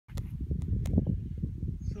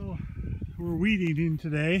we're weed eating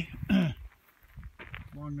today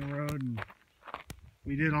along the road, and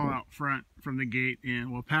we did all out front from the gate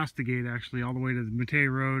and well past the gate actually all the way to the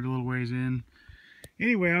Matei Road a little ways in.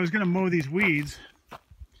 Anyway, I was going to mow these weeds.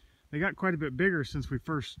 They got quite a bit bigger since we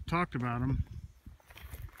first talked about them.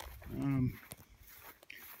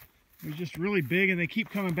 They're just really big and they keep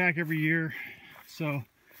coming back every year, so I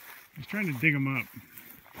was trying to dig them up.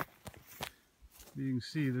 You can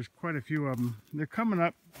see there's quite a few of them. They're coming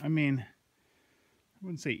up, I mean, I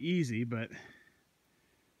wouldn't say easy, but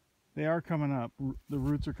they are coming up. The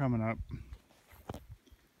roots are coming up.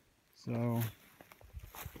 So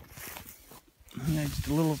yeah, just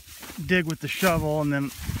a little dig with the shovel, and then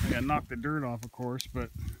I gotta knock the dirt off, of course, but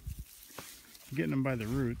I'm getting them by the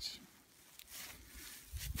roots.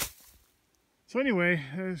 So anyway,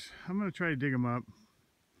 I'm gonna try to dig them up.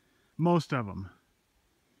 Most of them.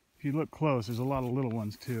 If you look close, there's a lot of little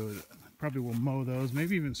ones too. Probably will mow those,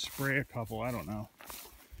 maybe even spray a couple, I don't know.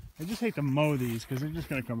 I just hate to mow these because they're just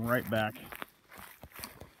gonna come right back.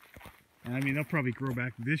 And I mean, they'll probably grow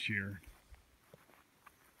back this year.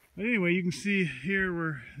 But anyway, you can see here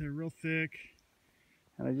where they're real thick.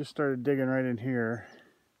 And I just started digging right in here.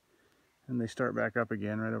 And they start back up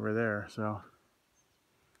again right over there, so.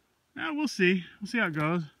 Now we'll see. We'll see how it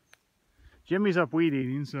goes. Jimmy's up weed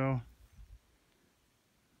eating, so.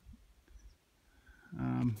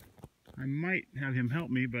 I might have him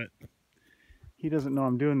help me, but he doesn't know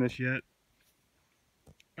I'm doing this yet.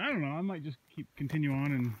 I don't know, I might just continue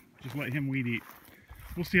on and just let him weed eat.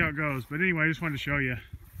 We'll see how it goes. But anyway, I just wanted to show you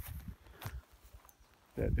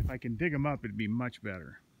that if I can dig them up, it'd be much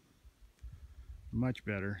better. Much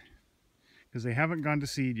better. Because they haven't gone to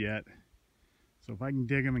seed yet. So if I can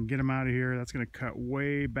dig them and get them out of here, that's going to cut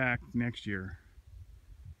way back next year.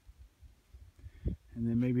 And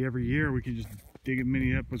then maybe every year we can just dig as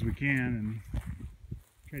many up as we can and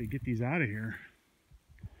try to get these out of here.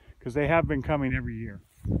 Because they have been coming every year.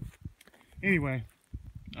 Anyway,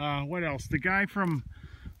 what else? The guy from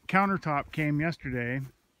Countertop came yesterday.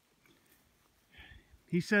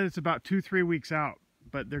 He said it's about 2-3 weeks out,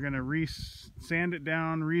 but they're going to sand it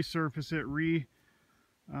down, resurface it,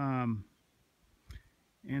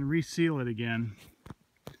 and reseal it again.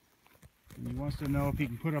 And he wants to know if he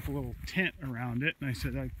can put up a little tent around it. And I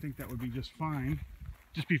said, I think that would be just fine.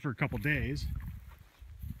 Just be for a couple days.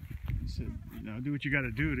 He said, you know, do what you got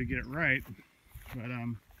to do to get it right. But,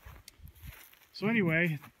 so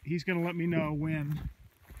anyway, he's going to let me know when.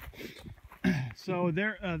 So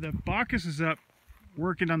there, the Bacchus is up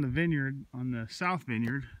working on the vineyard, on the south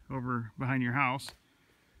vineyard over behind your house.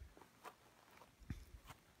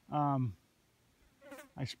 I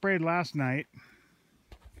sprayed last night.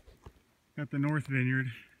 Got the north vineyard.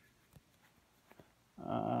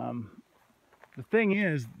 The thing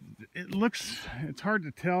is, it's hard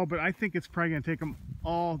to tell, but I think it's probably going to take them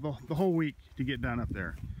the whole week to get done up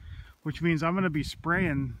there. Which means I'm going to be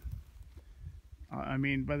spraying, I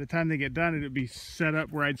mean, by the time they get done, it'd be set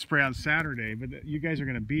up where I'd spray on Saturday, but you guys are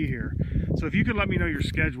going to be here. So if you could let me know your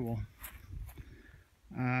schedule.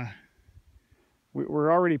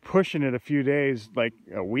 We're already pushing it a few days, like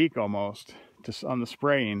a week almost, on the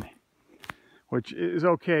spraying, which is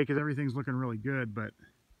okay because everything's looking really good, but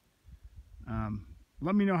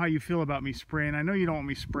let me know how you feel about me spraying. I know you don't want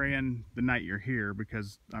me spraying the night you're here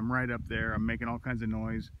because I'm right up there, I'm making all kinds of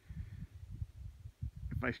noise.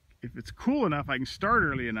 If it's cool enough, I can start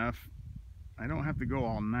early enough, I don't have to go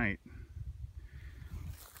all night.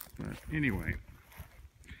 But anyway,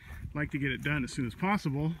 I'd like to get it done as soon as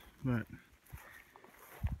possible, but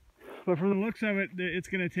from the looks of it, it's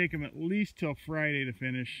going to take them at least till Friday to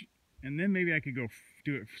finish, and then maybe I could go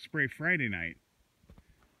spray Friday night.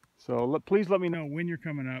 So please let me know when you're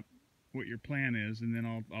coming up, what your plan is, and then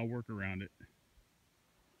I'll work around it.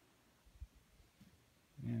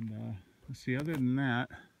 And let's see, other than that,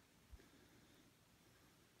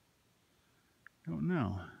 I don't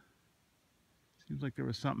know. Seems like there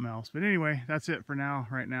was something else. But anyway, that's it for now,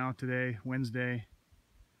 right now, today, Wednesday,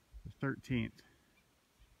 the 13th.